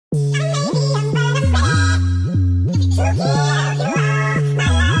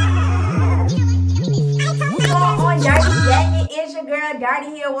girl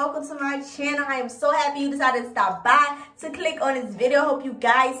Darty here. Welcome to my channel. I am so happy you decided to stop by to click on this video. Hope you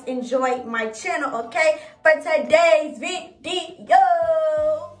guys enjoy my channel. Okay, for today's video,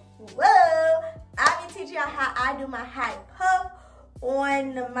 I'll be teaching y'all how I do my high puff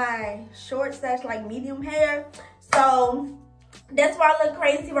on my short / like medium hair. So that's why I look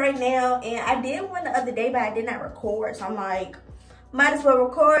crazy right now, and I did one the other day but I did not record, so I'm like, might as well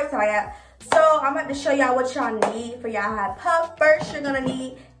record. So I'm about to show y'all what y'all need for y'all high puff. First, you're gonna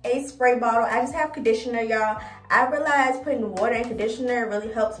need a spray bottle. I just have conditioner, y'all. I realized putting water and conditioner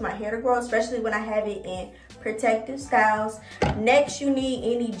really helps my hair to grow, especially when I have it in protective styles. Next, you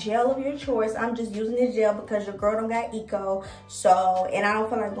need any gel of your choice. I'm just using this gel because your girl don't got eco. So, and I don't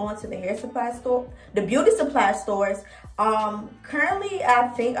feel like going to the hair supply store, the beauty supply stores. Currently, I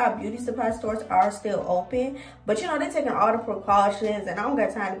think our beauty supply stores are still open, but you know, they're taking all the precautions, and I don't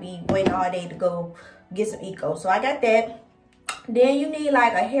got time to be waiting all day to go get some eco. So I got that. Then you need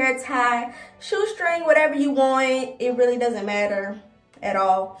like a hair tie, shoestring, whatever you want. It really doesn't matter at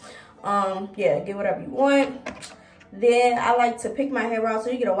all. Yeah, get whatever you want. Then I like to pick my hair out,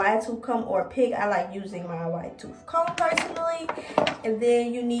 so you get a wide tooth comb or a pick. I like using my wide tooth comb personally. And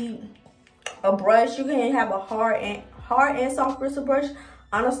then you need a brush. You can have a hard and soft bristle brush.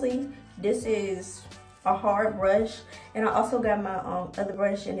 Honestly, this is a hard brush, and I also got my other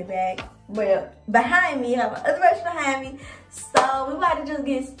brush in the bag. But behind me, I have my other brush behind me. So we about to just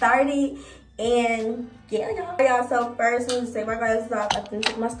get started, and yeah, y'all. So first, let me take my glasses off. I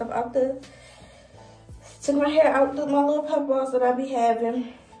took my stuff out took my hair out with my little puff balls that I be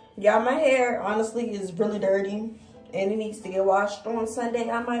having. Y'all, my hair honestly is really dirty, and it needs to get washed on Sunday.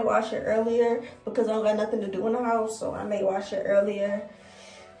 I might wash it earlier because I don't got nothing to do in the house, so I may wash it earlier.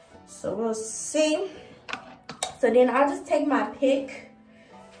 So we'll see. So then I'll just take my pick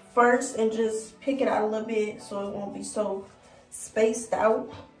first and just pick it out a little bit so it won't be so spaced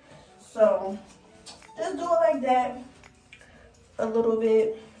out. So just do it like that a little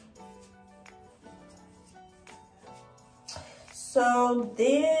bit. So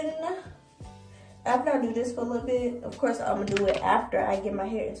then after I do this for a little bit, of course I'm gonna do it after I get my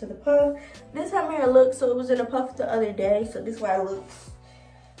hair into the puff. This is how my hair looks. So it was in a puff the other day, so this is why it looks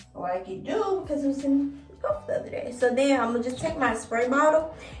like it do, because it was in the puff the other day. So then I'm gonna just take my spray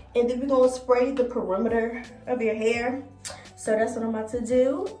bottle, and then we're gonna spray the perimeter of your hair. So that's what I'm about to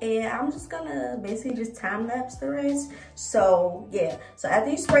do, and I'm just gonna basically just time lapse the rest. So yeah, so after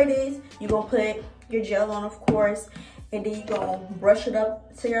you spray this, you're gonna put your gel on, of course, and then you're gonna brush it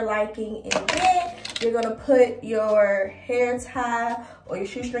up to your liking, and then you're gonna put your hair tie or your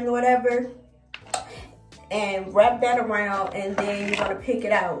shoestring or whatever and wrap that around, and then you're gonna pick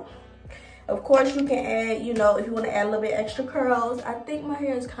it out. Of course, you can add, you know, if you want to add a little bit extra curls. I think my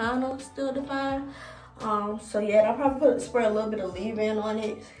hair is kind of still defined. So yeah, and I'll probably spray a little bit of leave-in on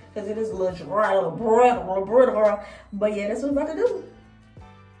it because it is a little dry, a little brittle. But yeah, that's what I'm about to do.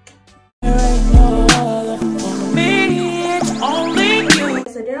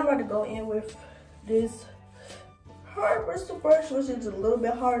 So then I'm about to go in with this hard bristle brush, which is a little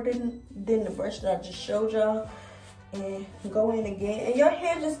bit harder than the brush that I just showed y'all, and go in again. And your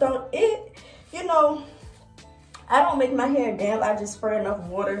hair just don't, you know, I don't make my hair damp. I just spray enough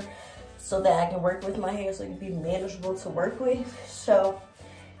water so that I can work with my hair so it can be manageable to work with. So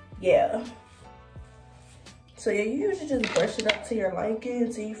yeah. So yeah, you usually just brush it up to your liking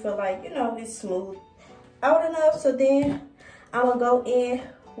until you feel like, you know, it's smooth out enough. So then I'm gonna go in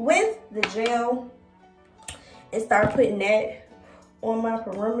with the gel and start putting that on my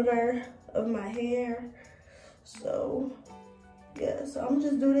perimeter of my hair. So yeah, so I'm gonna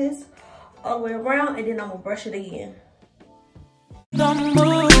just do this all the way around, and then I'm gonna brush it again. Don't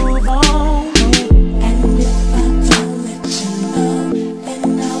move on. And if I don't let you know,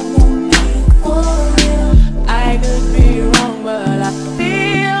 then I won't be for real. I could be wrong, but I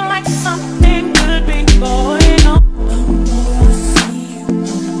feel like something could be going on. The more I see you,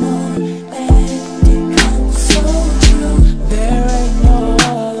 the more that it becomes so true. There ain't no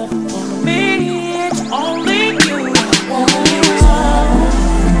other for me, it's only you. I want you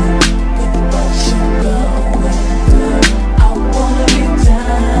with what you going through. I wanna be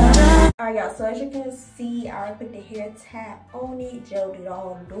done. Alright, y'all, so as you can see, I already put the hair tie on it, gelled it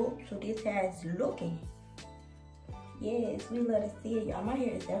all up, so this hair is looking. Yes, we love to see it, y'all. My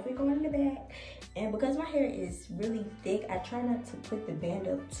hair is definitely going in the back. And because my hair is really thick, I try not to put the band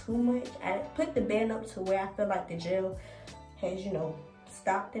up too much. I put the band up to where I feel like the gel has, you know,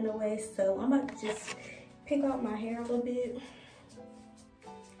 stopped in a way. So I'm about to just pick out my hair a little bit.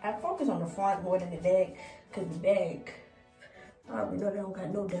 I focus on the front more than the back, because the back, I already know they don't got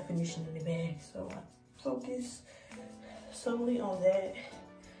no definition in the back. So I focus solely on that,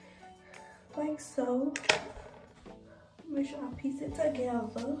 like so. Make sure I piece it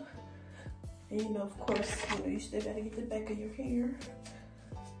together. And you know, of course, you still gotta get the back of your hair.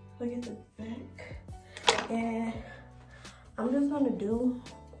 Look at the back. And I'm just gonna do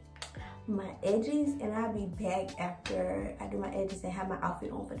my edges, and I'll be back after I do my edges and have my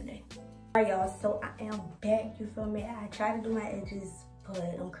outfit on for the day. Alright y'all, so I am back, you feel me? I tried to do my edges,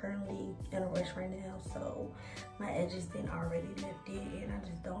 but I'm currently in a rush right now, so my edges been already lifted, and I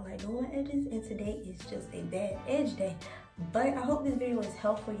just don't like doing my edges, and today is just a bad edge day. But I hope this video was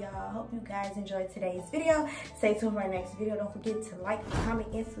helpful, y'all. I hope you guys enjoyed today's video. Stay tuned for our next video. Don't forget to like,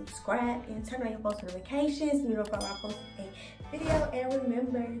 comment, and subscribe, and turn on your post notifications. You know, when I post a video, and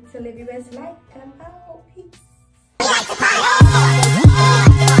remember to live your best life. And I'm out. Peace.